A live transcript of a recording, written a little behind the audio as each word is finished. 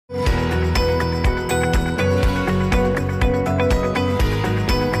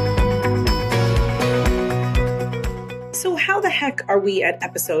are we at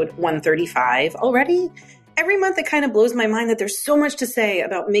episode 135 already? Every month it kind of blows my mind that there's so much to say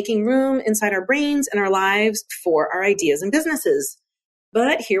about making room inside our brains and our lives for our ideas and businesses.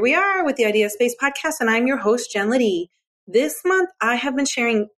 But here we are with the Idea Space podcast, and I'm your host, Jen Liddy. This month, I have been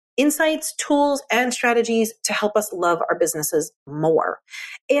sharing insights, tools, and strategies to help us love our businesses more.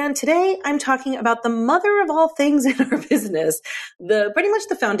 And today, I'm talking about the mother of all things in our business, pretty much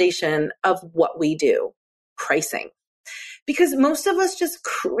the foundation of what we do, pricing. Because most of us just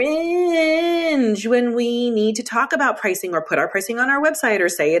cringe when we need to talk about pricing or put our pricing on our website or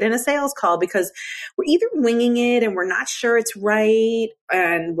say it in a sales call, because we're either winging it and we're not sure it's right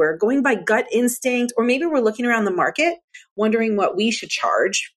and we're going by gut instinct, or maybe we're looking around the market wondering what we should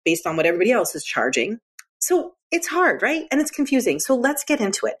charge based on what everybody else is charging. So it's hard, right? And it's confusing. So let's get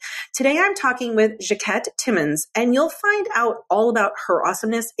into it. Today I'm talking with Jacquette Timmons, and you'll find out all about her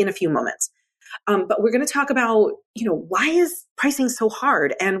awesomeness in a few moments. But we're going to talk about, why is pricing so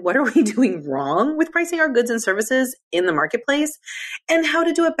hard, and what are we doing wrong with pricing our goods and services in the marketplace, and how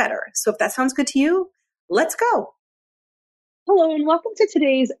to do it better. So if that sounds good to you, let's go. Hello, and welcome to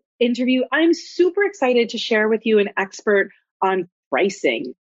today's interview. I'm super excited to share with you an expert on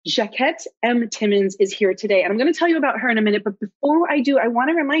pricing. Jacquette M. Timmons is here today, and I'm going to tell you about her in a minute. But before I do, I want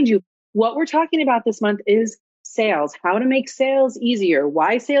to remind you what we're talking about this month is sales, how to make sales easier,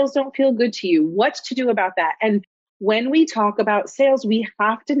 why sales don't feel good to you, what to do about that. And when we talk about sales, we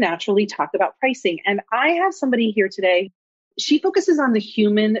have to naturally talk about pricing. And I have somebody here today. She focuses on the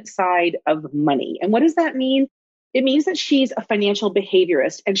human side of money. And what does that mean? It means that she's a financial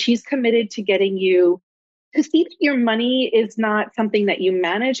behaviorist, and she's committed to getting you to see that your money is not something that you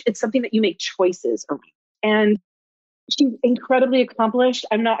manage. It's something that you make choices around. And she's incredibly accomplished.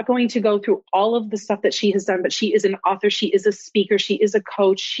 I'm not going to go through all of the stuff that she has done, but she is an author. She is a speaker. She is a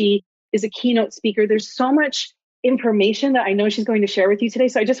coach. She is a keynote speaker. There's so much information that I know she's going to share with you today.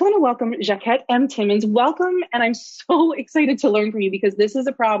 So I just want to welcome Jacquette M. Timmons. Welcome. And I'm so excited to learn from you, because this is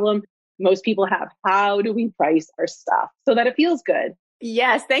a problem most people have. How do we price our stuff so that it feels good?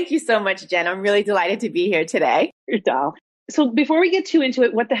 Yes. Thank you so much, Jen. I'm really delighted to be here today. Your doll. So before we get too into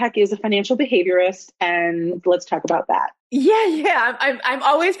it, what the heck is a financial behaviorist? And let's talk about that. Yeah. I'm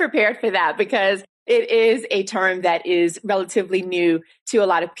always prepared for that, because it is a term that is relatively new to a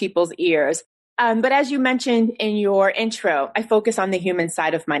lot of people's ears. But as you mentioned in your intro, I focus on the human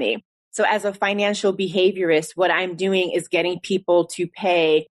side of money. So as a financial behaviorist, what I'm doing is getting people to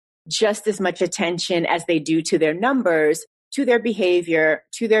pay just as much attention as they do to their numbers, to their behavior,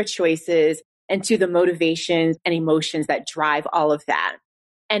 to their choices, and to the motivations and emotions that drive all of that.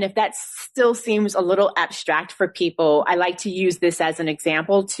 And if that still seems a little abstract for people, I like to use this as an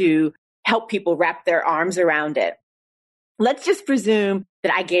example to help people wrap their arms around it. Let's just presume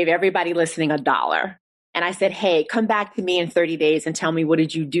that I gave everybody listening $1. And I said, hey, come back to me in 30 days and tell me, what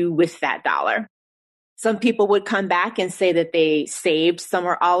did you do with that $1? Some people would come back and say that they saved some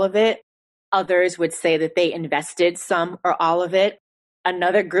or all of it. Others would say that they invested some or all of it.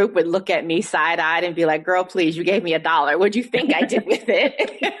 Another group would look at me side-eyed and be like, girl, please, you gave me $1. What'd you think I did with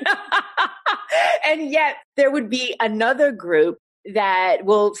it? And yet there would be another group that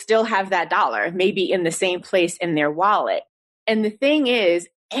will still have that $1, maybe in the same place in their wallet. And the thing is,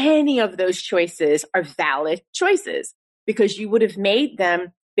 any of those choices are valid choices, because you would have made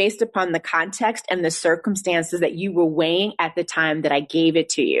them based upon the context and the circumstances that you were weighing at the time that I gave it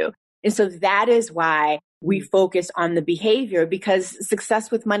to you. And so that is why we focus on the behavior, because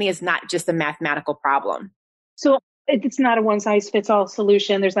success with money is not just a mathematical problem. So it's not a one-size-fits-all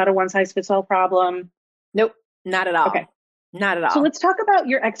solution. There's not a one-size-fits-all problem. Nope, not at all. Okay. Not at all. So let's talk about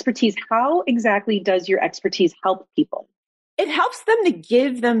your expertise. How exactly does your expertise help people? It helps them to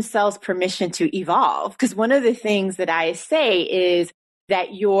give themselves permission to evolve. Because one of the things that I say is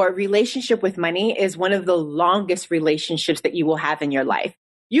that your relationship with money is one of the longest relationships that you will have in your life.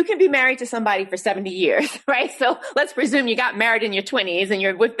 You can be married to somebody for 70 years, right? So let's presume you got married in your 20s and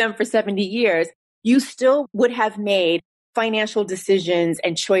you're with them for 70 years. You still would have made financial decisions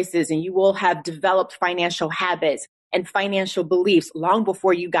and choices, and you will have developed financial habits and financial beliefs long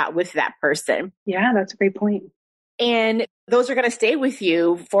before you got with that person. Yeah, that's a great point. And those are going to stay with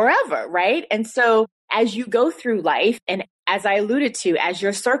you forever, right? And so as you go through life, and as I alluded to, as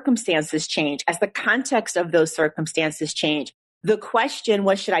your circumstances change, as the context of those circumstances change, the question,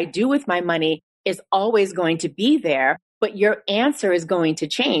 what should I do with my money, is always going to be there, but your answer is going to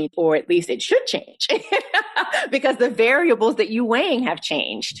change, or at least it should change, because the variables that you weighing have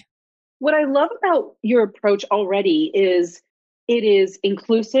changed. What I love about your approach already is it is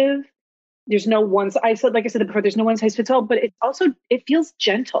inclusive. There's no one, like I said before, there's no one size fits all, but it feels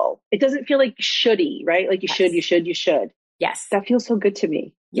gentle. It doesn't feel like shouldy, right? Like you should. Yes. That feels so good to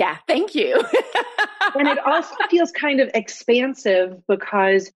me. Yeah. Thank you. And it also feels kind of expansive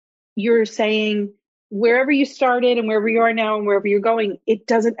because you're saying wherever you started and wherever you are now and wherever you're going, it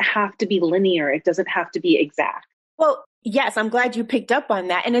doesn't have to be linear. It doesn't have to be exact. Well, yes, I'm glad you picked up on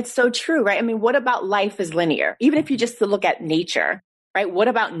that. And it's so true, right? I mean, what about life is linear? Even if you just look at nature, right? What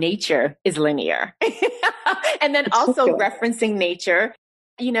about nature is linear? And then also referencing nature,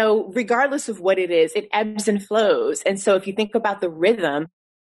 regardless of what it is, it ebbs and flows. And so if you think about the rhythm,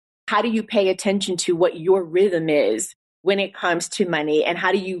 how do you pay attention to what your rhythm is when it comes to money? And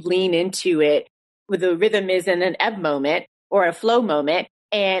how do you lean into it when the rhythm is in an ebb moment or a flow moment?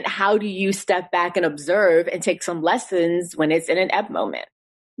 And how do you step back and observe and take some lessons when it's in an ebb moment?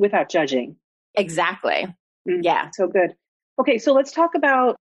 Without judging. Exactly. Yeah. So good. Okay. So let's talk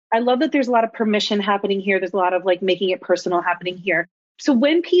about, I love that there's a lot of permission happening here. There's a lot of like making it personal happening here. So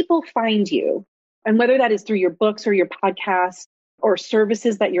when people find you, and whether that is through your books or your podcasts or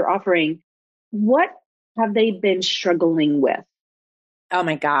services that you're offering, what have they been struggling with? Oh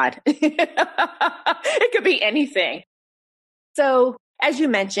my God. It could be anything. So as you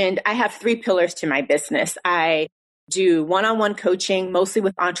mentioned, I have 3 pillars to my business. I do one-on-one coaching, mostly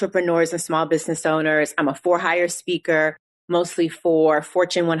with entrepreneurs and small business owners. I'm a for-hire speaker, mostly for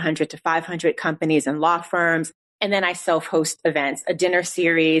Fortune 100 to 500 companies and law firms. And then I self-host events, a dinner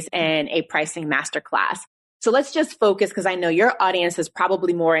series and a pricing masterclass. So let's just focus, because I know your audience is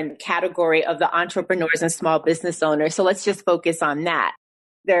probably more in the category of the entrepreneurs and small business owners. So let's just focus on that.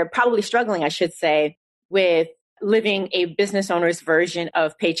 They're probably struggling, I should say, with living a business owner's version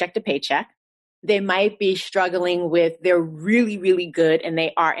of paycheck to paycheck. They might be struggling with, they're really, really good and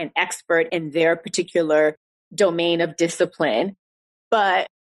they are an expert in their particular domain of discipline, but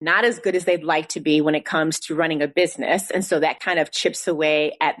not as good as they'd like to be when it comes to running a business. And so that kind of chips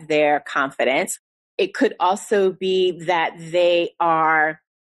away at their confidence. It could also be that they are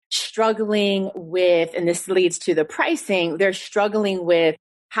struggling with, and this leads to the pricing, they're struggling with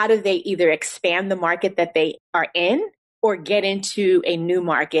how do they either expand the market that they are in or get into a new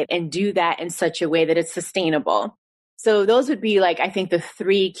market and do that in such a way that it's sustainable. So those would be like, I think the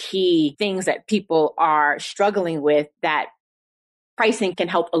 3 key things that people are struggling with that pricing can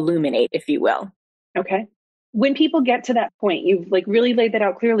help illuminate, if you will. Okay. When people get to that point, you've like really laid that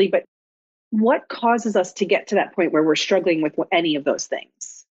out clearly, but what causes us to get to that point where we're struggling with any of those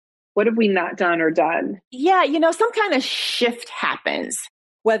things? What have we not done or done? Yeah, some kind of shift happens.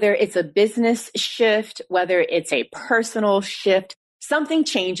 Whether it's a business shift, whether it's a personal shift, something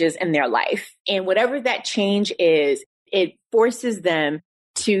changes in their life. And whatever that change is, it forces them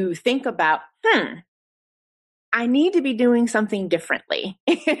to think about, I need to be doing something differently.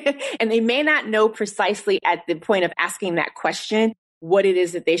 And they may not know precisely at the point of asking that question what it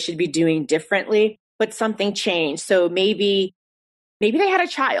is that they should be doing differently, but something changed. So maybe they had a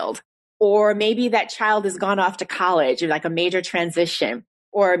child, or maybe that child has gone off to college, or like a major transition.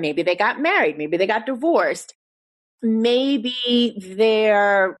 Or maybe they got married, maybe they got divorced. Maybe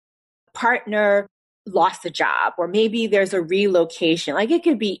their partner lost a job, or maybe there's a relocation. Like it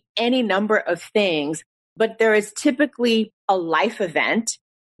could be any number of things, but there is typically a life event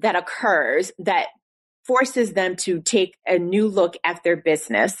that occurs that forces them to take a new look at their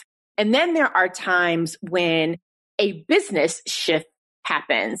business. And then there are times when a business shift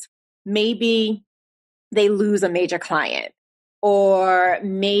happens. Maybe they lose a major client. Or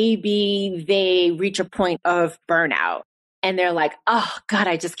maybe they reach a point of burnout and they're like, oh God,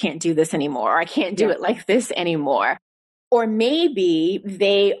 I just can't do this anymore. Or I can't do it like this anymore. Or maybe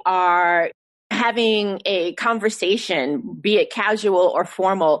they are having a conversation, be it casual or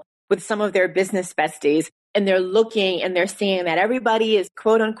formal, with some of their business besties. And they're looking and they're seeing that everybody is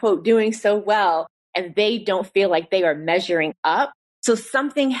quote unquote doing so well. And they don't feel like they are measuring up. So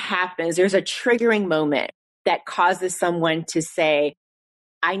something happens. There's a triggering moment that causes someone to say,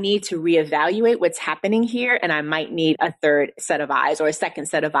 I need to reevaluate what's happening here, and I might need a 3rd set of eyes or a 2nd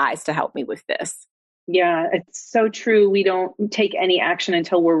set of eyes to help me with this. Yeah, it's so true. We don't take any action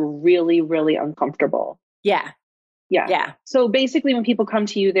until we're really, really uncomfortable. Yeah. So basically when people come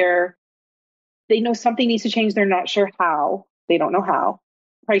to you, they know something needs to change. They're not sure how. They don't know how.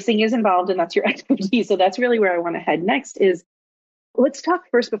 Pricing is involved, and that's your expertise. So that's really where I want to head next is, let's talk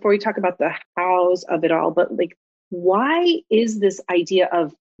first before we talk about the hows of it all, but like, why is this idea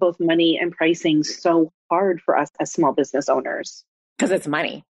of both money and pricing so hard for us as small business owners? Because it's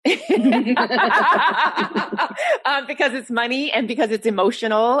money. Because it's money and because it's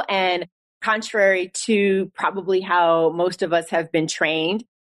emotional, and contrary to probably how most of us have been trained,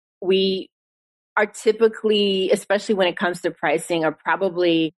 we are typically, especially when it comes to pricing, are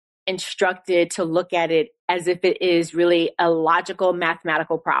probably instructed to look at it as if it is really a logical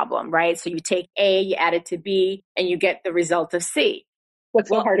mathematical problem, right? So you take A, you add it to B, and you get the result of C. What's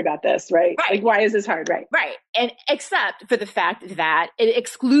so hard about this, right? Right. Like, why is this hard, right? Right. And except for the fact that it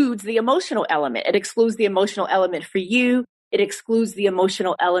excludes the emotional element. It excludes the emotional element for you. It excludes the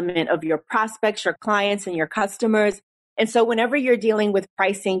emotional element of your prospects, your clients, and your customers. And so whenever you're dealing with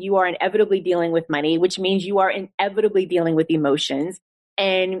pricing, you are inevitably dealing with money, which means you are inevitably dealing with emotions.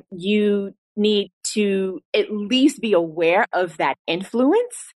 And you need to at least be aware of that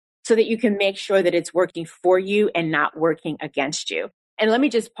influence so that you can make sure that it's working for you and not working against you. And let me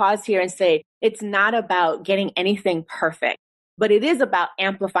just pause here and say, it's not about getting anything perfect, but it is about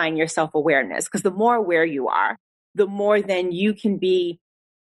amplifying your self-awareness, because the more aware you are, the more then you can be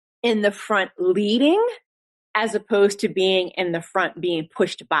in the front leading as opposed to being in the front being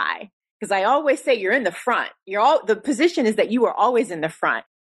pushed by. Because I always say you're in the front. The position is that you are always in the front,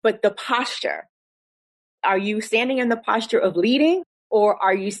 but the posture, are you standing in the posture of leading, or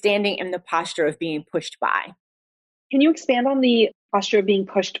are you standing in the posture of being pushed by? Can you expand on the posture of being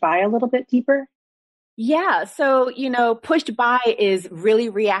pushed by a little bit deeper? Yeah. So, pushed by is really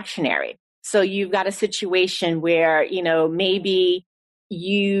reactionary. So you've got a situation where, maybe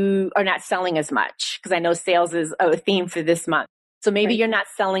you are not selling as much, because I know sales is a theme for this month. So maybe you're not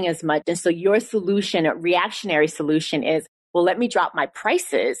selling as much. And so your solution, a reactionary solution is, well, let me drop my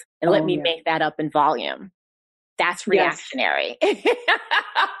prices and let me make that up in volume. That's reactionary.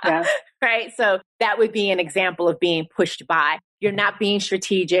 Yeah. Right. So that would be an example of being pushed by. You're not being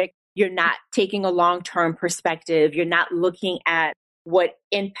strategic. You're not taking a long-term perspective. You're not looking at what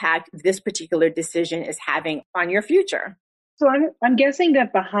impact this particular decision is having on your future. So I'm guessing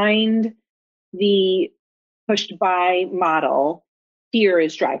that behind the pushed by model, fear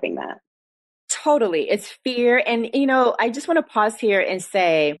is driving that. Totally. It's fear. And, I just want to pause here and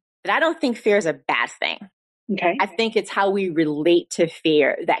say that I don't think fear is a bad thing. Okay. I think it's how we relate to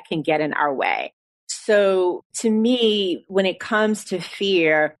fear that can get in our way. So to me, when it comes to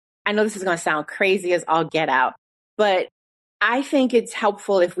fear, I know this is going to sound crazy as all get out, but I think it's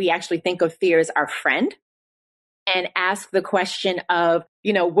helpful if we actually think of fear as our friend and ask the question of,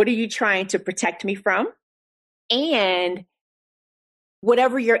 what are you trying to protect me from? And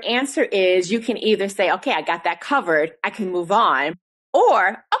whatever your answer is, you can either say, okay, I got that covered, I can move on, or,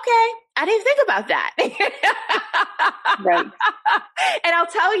 okay, I didn't think about that. Right. And I'll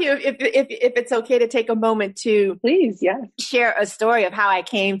tell you, if it's okay to take a moment to please, share a story of how I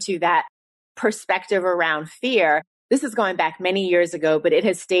came to that perspective around fear. This is going back many years ago, but it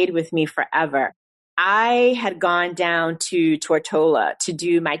has stayed with me forever. I had gone down to Tortola to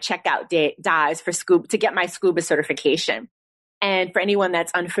do my checkout dives for scuba, to get my scuba certification. And for anyone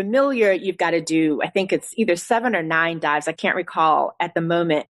that's unfamiliar, you've got to do, I think it's either 7 or 9 dives. I can't recall at the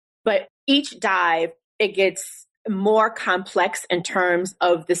moment, but each dive, it gets more complex in terms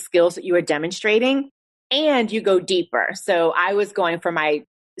of the skills that you are demonstrating, and you go deeper. So I was going for my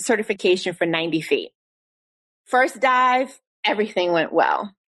certification for 90 feet. First dive, everything went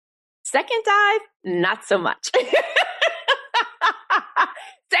well. Second dive, not so much.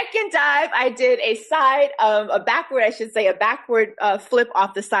 Second dive, I did a backward flip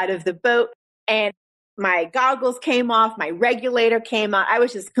off the side of the boat, and my goggles came off, my regulator came out. I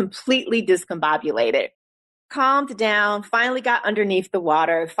was just completely discombobulated. Calmed down, finally got underneath the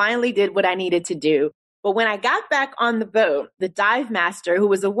water, finally did what I needed to do. But when I got back on the boat, the dive master, who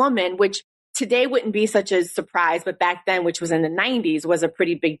was a woman, which today wouldn't be such a surprise, but back then, which was in the 90s, was a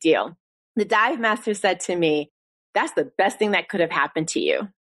pretty big deal. The dive master said to me, "That's the best thing that could have happened to you."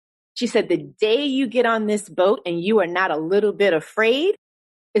 She said, "The day you get on this boat and you are not a little bit afraid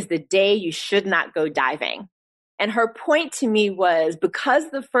is the day you should not go diving." And her point to me was, because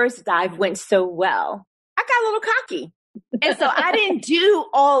the first dive went so well, I got a little cocky. And so I didn't do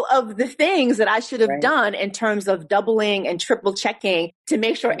all of the things that I should have done in terms of doubling and triple checking to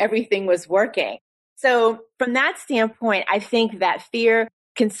make sure everything was working. So from that standpoint, I think that fear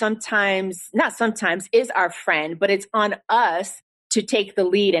can not sometimes, is our friend, but it's on us to take the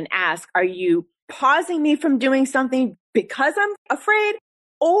lead and ask, are you pausing me from doing something because I'm afraid?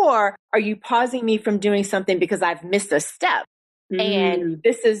 Or are you pausing me from doing something because I've missed a step? And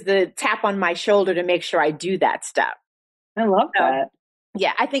this is the tap on my shoulder to make sure I do that step. I love that.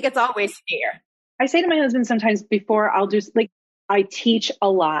 Yeah, I think it's always fear. I say to my husband sometimes before I'll do, I teach a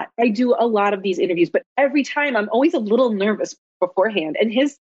lot. I do a lot of these interviews, but every time I'm always a little nervous beforehand. And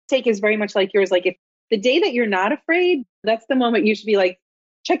his take is very much like yours. Like, if the day that you're not afraid, that's the moment you should be like,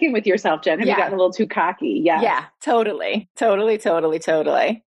 check in with yourself, Jen. Have you gotten a little too cocky? Yeah, totally.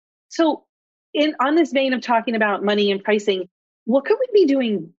 So on this vein of talking about money and pricing, what could we be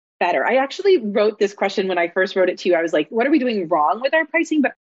doing better? I actually wrote this question when I first wrote it to you. I was like, what are we doing wrong with our pricing?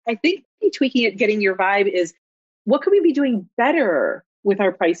 But I think tweaking it, getting your vibe is, what could we be doing better with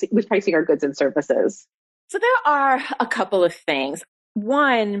our pricing, with pricing our goods and services? So there are a couple of things.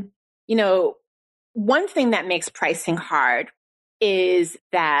 One, one thing that makes pricing hard is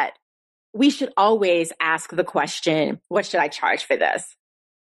that we should always ask the question, what should I charge for this?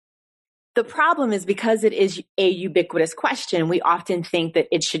 The problem is because it is a ubiquitous question, we often think that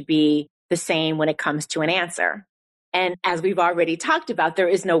it should be the same when it comes to an answer. And as we've already talked about, there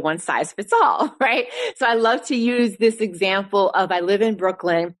is no one size fits all, right? So I love to use this example of I live in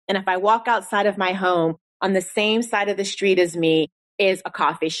Brooklyn, and if I walk outside of my home, on the same side of the street as me is a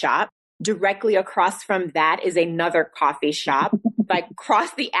coffee shop. Directly across from that is another coffee shop. If I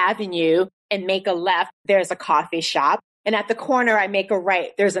cross the avenue and make a left, there's a coffee shop. And at the corner, I make a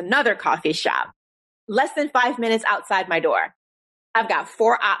right, there's another coffee shop. Less than 5 minutes outside my door. I've got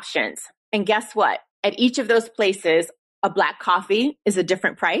 4 options. And guess what? At each of those places, a black coffee is a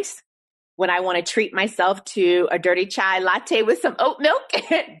different price. When I want to treat myself to a dirty chai latte with some oat milk,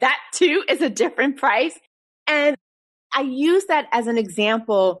 that too is a different price. And I use that as an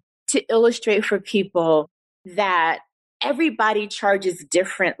example to illustrate for people that everybody charges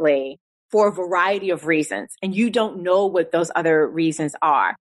differently for a variety of reasons, and you don't know what those other reasons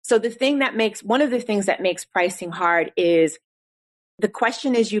are. So one of the things that makes pricing hard is the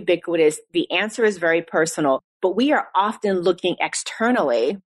question is ubiquitous. The answer is very personal, but we are often looking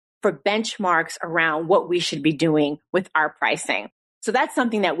externally for benchmarks around what we should be doing with our pricing. So that's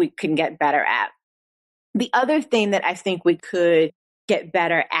something that we can get better at. The other thing that I think we could get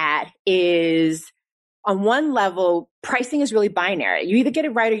better at is, on one level, pricing is really binary. You either get it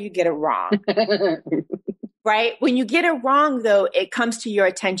right or you get it wrong, right? When you get it wrong, though, it comes to your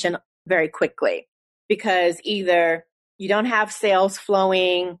attention very quickly because either you don't have sales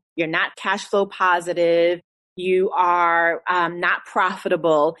flowing, you're not cash flow positive, you are not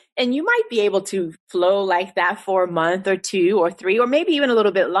profitable, and you might be able to flow like that for a month or 2 or 3, or maybe even a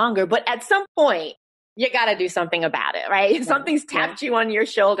little bit longer. But at some point, you got to do something about it, right? Yeah. Something's tapped you on your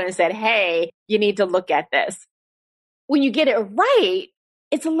shoulder and said, hey, you need to look at this. When you get it right,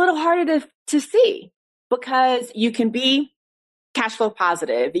 it's a little harder to see because you can be cash flow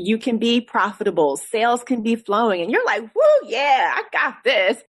positive, you can be profitable, sales can be flowing, and you're like, whoo, yeah, I got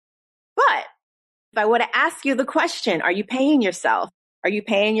this. But if I were to ask you the question, are you paying yourself? Are you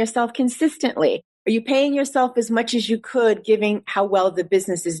paying yourself consistently? Are you paying yourself as much as you could, given how well the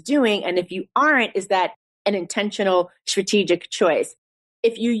business is doing? And if you aren't, is that an intentional strategic choice?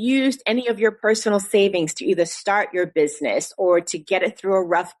 If you used any of your personal savings to either start your business or to get it through a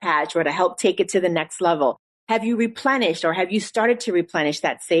rough patch or to help take it to the next level, have you replenished or have you started to replenish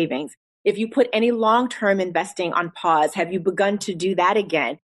that savings? If you put any long-term investing on pause, have you begun to do that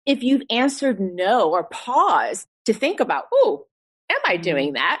again? If you've answered no or paused to think about, oh, am I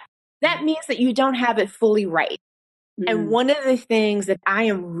doing that? That means that you don't have it fully right. And one of the things that I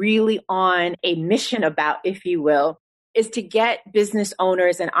am really on a mission about, if you will, is to get business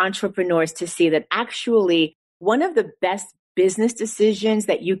owners and entrepreneurs to see that actually one of the best business decisions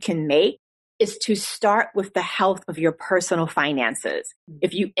that you can make is to start with the health of your personal finances.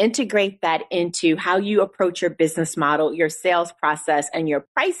 If you integrate that into how you approach your business model, your sales process, and your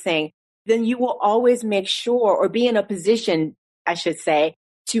pricing, then you will always make sure, or be in a position, I should say,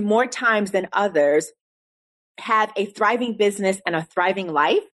 to more times than others, have a thriving business and a thriving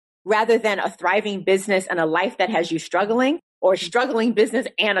life, rather than a thriving business and a life that has you struggling, or a struggling business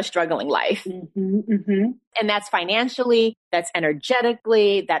and a struggling life. And that's financially, that's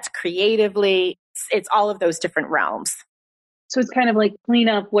energetically, that's creatively. It's all of those different realms. So it's kind of like clean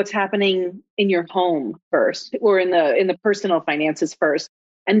up what's happening in your home first, or in the personal finances first.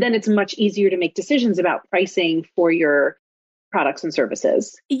 And then it's much easier to make decisions about pricing for your products and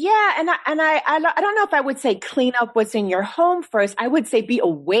services. Yeah. And I don't know if I would say clean up what's in your home first. I would say be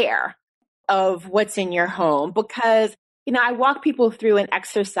aware of what's in your home, because, I walk people through an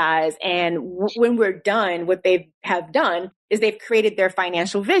exercise, and when we're done, what they have done is they've created their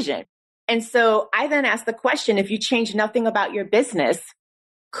financial vision. And so I then ask the question, if you change nothing about your business,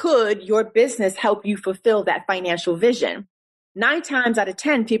 could your business help you fulfill that financial vision? 9 times out of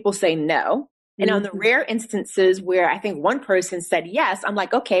 10, people say no. And on the rare instances where I think one person said yes, I'm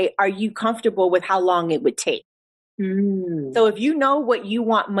like, okay, are you comfortable with how long it would take? So if you know what you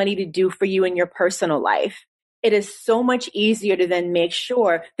want money to do for you in your personal life, it is so much easier to then make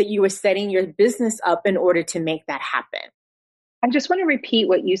sure that you are setting your business up in order to make that happen. I just want to repeat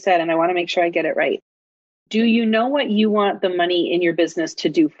what you said, and I want to make sure I get it right. Do you know what you want the money in your business to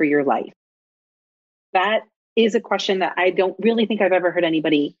do for your life? That is a question that I don't really think I've ever heard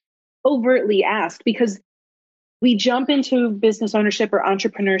anybody overtly asked, because we jump into business ownership or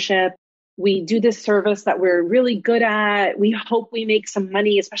entrepreneurship. We do this service that we're really good at. We hope we make some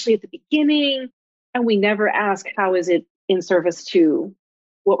money, especially at the beginning. And we never ask, how is it in service to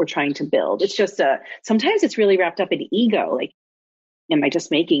what we're trying to build? It's just sometimes it's really wrapped up in ego. Like, am I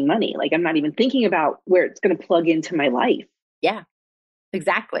just making money? Like, I'm not even thinking about where it's going to plug into my life. Yeah,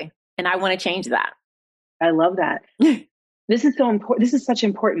 exactly. And I want to change that. I love that. This is so important. This is such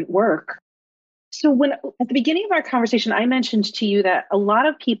important work. So when at the beginning of our conversation, I mentioned to you that a lot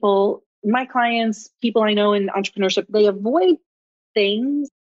of people, my clients, people I know in entrepreneurship, they avoid things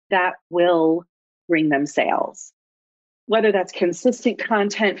that will bring them sales. Whether that's consistent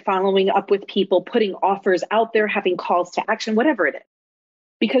content, following up with people, putting offers out there, having calls to action, whatever it is,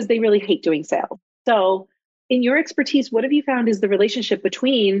 because they really hate doing sales. So in your expertise, what have you found is the relationship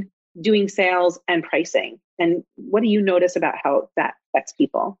between doing sales and pricing? And what do you notice about how that affects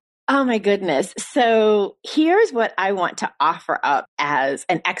people? Oh my goodness. So here's what I want to offer up as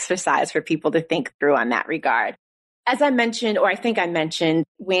an exercise for people to think through on that regard. As I mentioned, or I think I mentioned,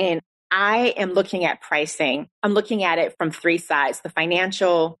 when I am looking at pricing, I'm looking at it from three sides: the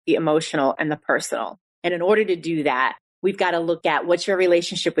financial, the emotional, and the personal. And in order to do that, we've got to look at what's your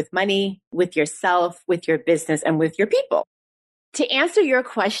relationship with money, with yourself, with your business, and with your people. To answer your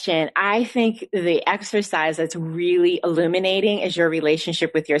question, I think the exercise that's really illuminating is your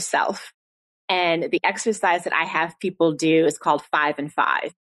relationship with yourself. And the exercise that I have people do is called 5 and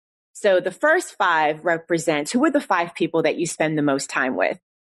 5. So the first 5 represents who are the 5 people that you spend the most time with.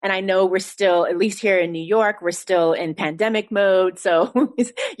 And I know we're still, at least here in New York, we're still in pandemic mode. So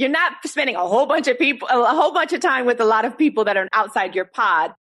you're not spending a whole bunch of time with a lot of people that are outside your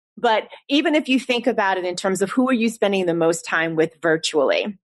pod. But even if you think about it in terms of who are you spending the most time with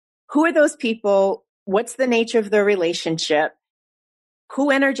virtually, who are those people? What's the nature of the relationship?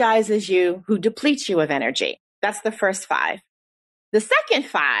 Who energizes you? Who depletes you of energy? That's the first 5. The second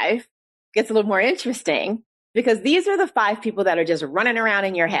 5 gets a little more interesting, because these are the 5 people that are just running around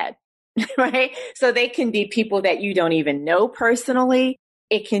in your head, right? So they can be people that you don't even know personally.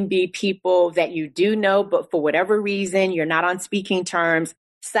 It can be people that you do know, but for whatever reason, you're not on speaking terms.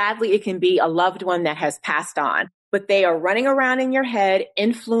 Sadly, it can be a loved one that has passed on, but they are running around in your head,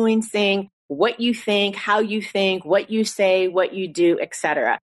 influencing what you think, how you think, what you say, what you do,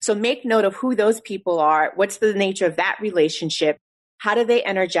 etc. So make note of who those people are. What's the nature of that relationship? How do they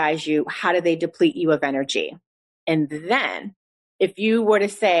energize you? How do they deplete you of energy? And then if you were to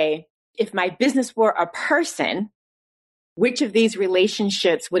say, if my business were a person, which of these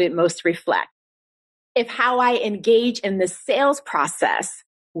relationships would it most reflect? If how I engage in the sales process,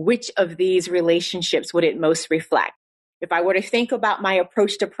 which of these relationships would it most reflect? If I were to think about my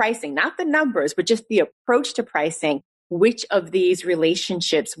approach to pricing, not the numbers, but just the approach to pricing, which of these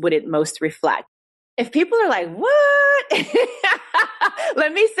relationships would it most reflect? If people are like, what?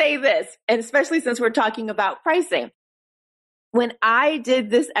 Let me say this, and especially since we're talking about pricing. When I did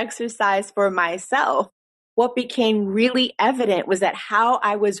this exercise for myself, what became really evident was that how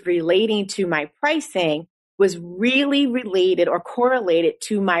I was relating to my pricing was really related or correlated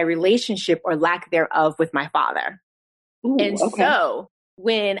to my relationship or lack thereof with my father. Ooh, and okay. So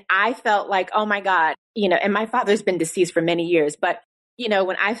when I felt like, oh my God, and my father's been deceased for many years, but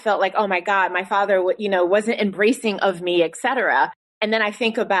when I felt like, oh my God, my father, wasn't embracing of me, et cetera. And then I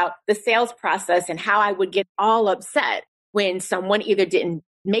think about the sales process and how I would get all upset when someone either didn't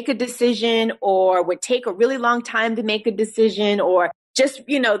make a decision or would take a really long time to make a decision, or just,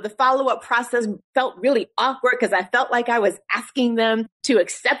 the follow-up process felt really awkward because I felt like I was asking them to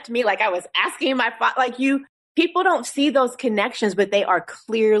accept me, like I was asking my father, people don't see those connections, but they are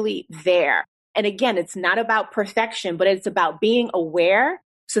clearly there. And again, it's not about perfection, but it's about being aware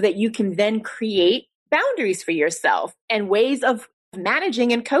so that you can then create boundaries for yourself and ways of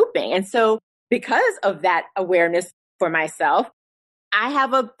managing and coping. And so because of that awareness for myself, I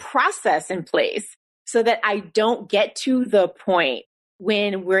have a process in place so that I don't get to the point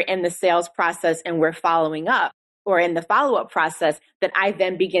when we're in the sales process and we're following up, or in the follow-up process, that I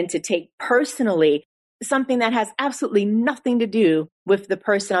then begin to take personally something that has absolutely nothing to do with the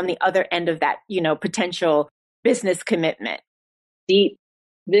person on the other end of that, potential business commitment. Deep.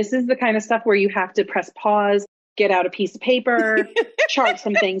 This is the kind of stuff where you have to press pause, get out a piece of paper, chart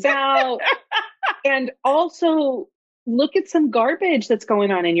some things out, and also look at some garbage that's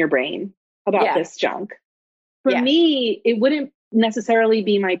going on in your brain about this junk. For me, it wouldn't necessarily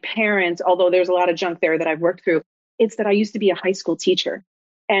be my parents, although there's a lot of junk there that I've worked through. It's that I used to be a high school teacher.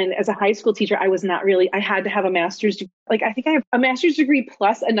 And as a high school teacher, I had to have a master's degree. I think I have a master's degree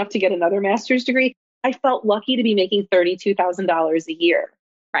plus enough to get another master's degree. I felt lucky to be making $32,000 a year.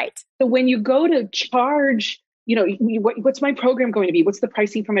 Right. So when you go to charge, what's my program going to be? What's the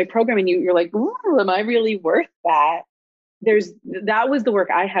pricing for my program? And you're like, ooh, am I really worth that? That was the work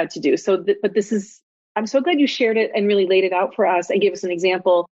I had to do. But I'm so glad you shared it and really laid it out for us and gave us an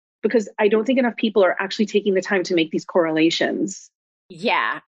example, because I don't think enough people are actually taking the time to make these correlations.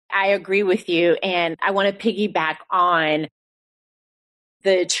 Yeah, I agree with you. And I want to piggyback on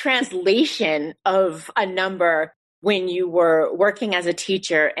the translation of a number when you were working as a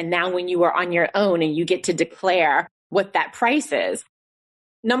teacher and now when you are on your own and you get to declare what that price is.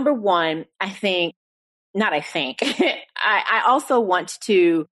 Number one, I also want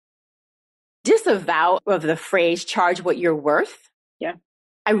to disavow of the phrase charge what you're worth. Yeah.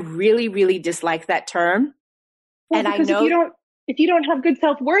 I really, really dislike that term. Well, and because I know if you don't have good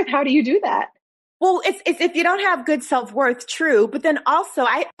self-worth, how do you do that? Well, it's if you don't have good self-worth, true. But then also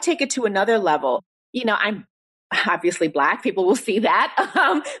I take it to another level. I'm obviously Black. People will see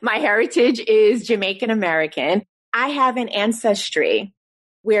that. My heritage is Jamaican American. I have an ancestry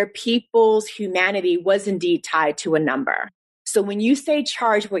where people's humanity was indeed tied to a number. So when you say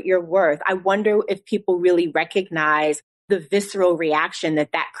charge what you're worth, I wonder if people really recognize the visceral reaction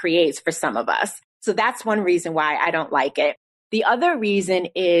that creates for some of us. So that's one reason why I don't like it. The other reason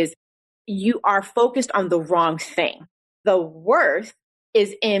is you are focused on the wrong thing. The worth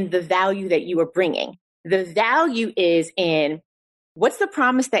is in the value that you are bringing. The value is in what's the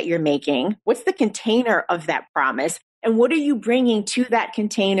promise that you're making? What's the container of that promise? And what are you bringing to that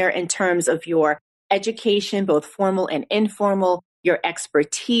container in terms of your education, both formal and informal, your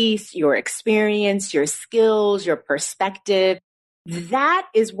expertise, your experience, your skills, your perspective? That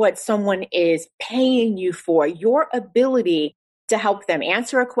is what someone is paying you for, your ability to help them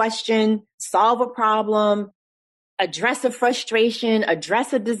answer a question, solve a problem, address a frustration,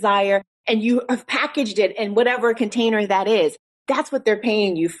 address a desire, and you have packaged it in whatever container that is. That's what they're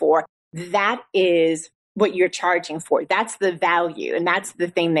paying you for. That is what you're charging for. That's the value. And that's the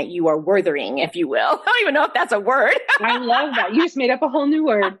thing that you are worthing, if you will. I don't even know if that's a word. I love that. You just made up a whole new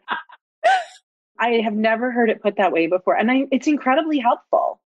word. I have never heard it put that way before. And it's incredibly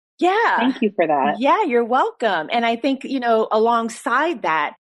helpful. Yeah. Thank you for that. Yeah, you're welcome. And I think, alongside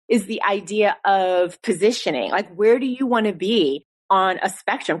that is the idea of positioning. Like, where do you want to be on a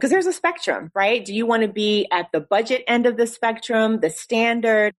spectrum? Because there's a spectrum, right? Do you want to be at the budget end of the spectrum, the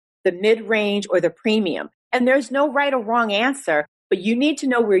standard, the mid-range, or the premium? And there's no right or wrong answer, but you need to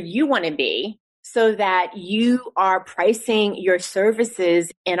know where you want to be so that you are pricing your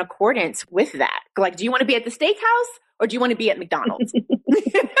services in accordance with that. Like, do you want to be at the steakhouse or do you want to be at McDonald's?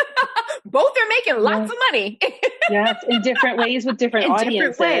 Both are making lots of money. Yes, in different ways with different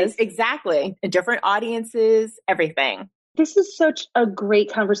audiences. Different ways. Exactly. In different audiences, everything. This is such a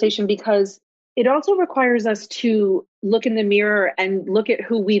great conversation because it also requires us to look in the mirror and look at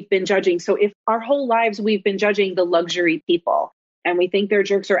who we've been judging. So if our whole lives we've been judging the luxury people and we think they're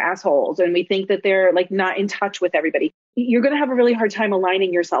jerks or assholes and we think that they're like not in touch with everybody, you're going to have a really hard time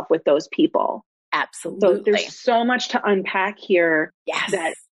aligning yourself with those people. Absolutely. So there's so much to unpack here. Yes.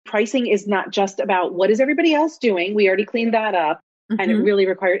 That pricing is not just about what is everybody else doing. We already cleaned that up. And it really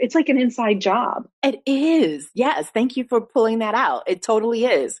requires, it's like an inside job. It is. Yes. Thank you for pulling that out. It totally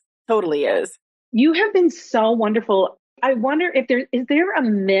is. Totally is. You have been so wonderful. I wonder if is there a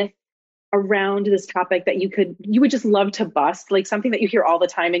myth around this topic that you would just love to bust, like something that you hear all the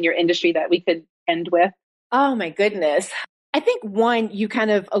time in your industry that we could end with? Oh my goodness. I think one you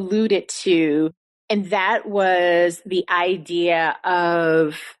kind of alluded to, and that was the idea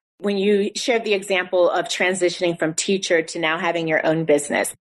of when you shared the example of transitioning from teacher to now having your own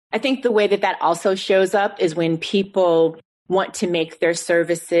business. I think the way that also shows up is when people want to make their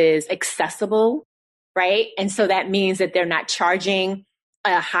services accessible, right? And so that means that they're not charging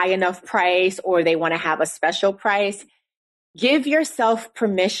a high enough price or they want to have a special price. Give yourself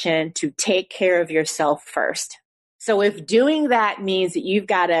permission to take care of yourself first. So if doing that means that you've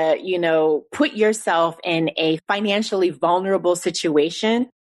got to, put yourself in a financially vulnerable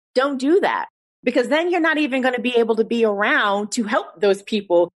situation, don't do that, because then you're not even going to be able to be around to help those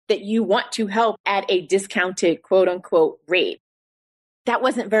people that you want to help at a discounted quote unquote rate. That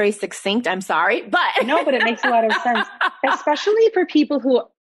wasn't very succinct. I'm sorry, but no, but it makes a lot of sense, especially for people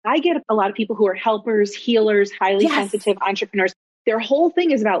I get a lot of people who are helpers, healers, highly sensitive entrepreneurs. Their whole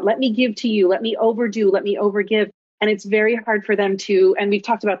thing is about, let me give to you, let me overdo, let me overgive. And it's very hard for them to, and we've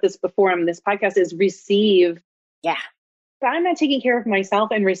talked about this before on this podcast, is receive. Yeah. If I'm not taking care of myself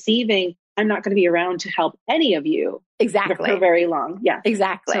and receiving, I'm not going to be around to help any of you. Exactly. For very long. Yeah.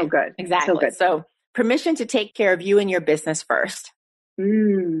 Exactly. So good. Exactly. So good. So permission to take care of you and your business first.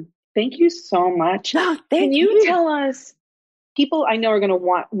 Thank you so much. Oh, Can you tell us people I know are going to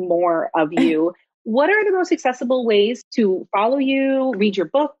want more of you. What are the most accessible ways to follow you, read your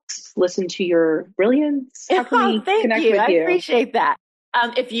books, listen to your brilliance? How can we connect with you? I appreciate that.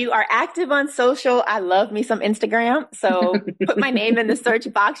 If you are active on social, I love me some Instagram. So put my name in the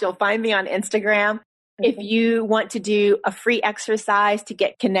search box. You'll find me on Instagram. If you want to do a free exercise to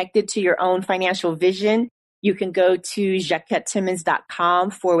get connected to your own financial vision, you can go to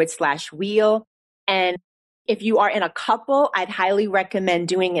jacquettetimmons.com/wheel. And if you are in a couple, I'd highly recommend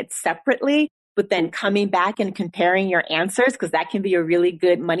doing it separately, but then coming back and comparing your answers, because that can be a really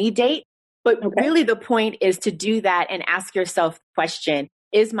good money date. But really the point is to do that and ask yourself the question,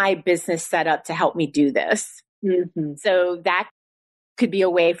 is my business set up to help me do this? Mm-hmm. So that could be a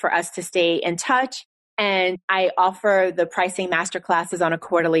way for us to stay in touch. And I offer the pricing masterclasses on a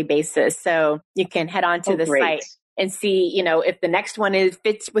quarterly basis. So you can head on to the site and see, if the next one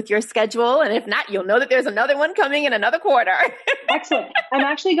fits with your schedule. And if not, you'll know that there's another one coming in another quarter. Excellent. I'm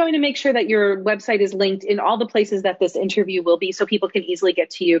actually going to make sure that your website is linked in all the places that this interview will be so people can easily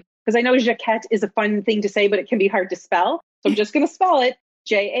get to you. Because I know Jacquette is a fun thing to say, but it can be hard to spell. So I'm just going to spell it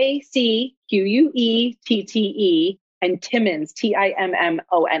JACQUETTE and Timmons,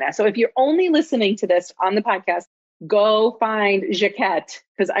 TIMMONS. So if you're only listening to this on the podcast, go find Jacquette,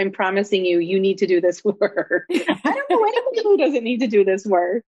 because I'm promising you, you need to do this work. I don't know anybody who doesn't need to do this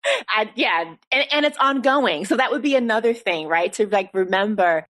work. And it's ongoing. So that would be another thing, right? To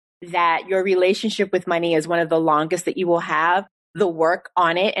remember that your relationship with money is one of the longest that you will have. The work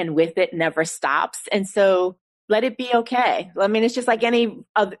on it and with it never stops. And so let it be okay. I mean, it's just like any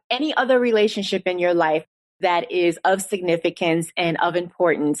other relationship in your life that is of significance and of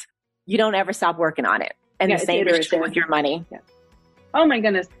importance. You don't ever stop working on it. And the same is true with your money. Yeah. Oh my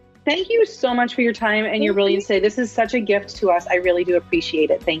goodness. Thank you so much for your time and your brilliance today. This is such a gift to us. I really do appreciate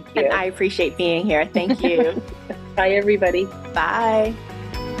it. Thank you. And I appreciate being here. Thank you. Bye, everybody. Bye.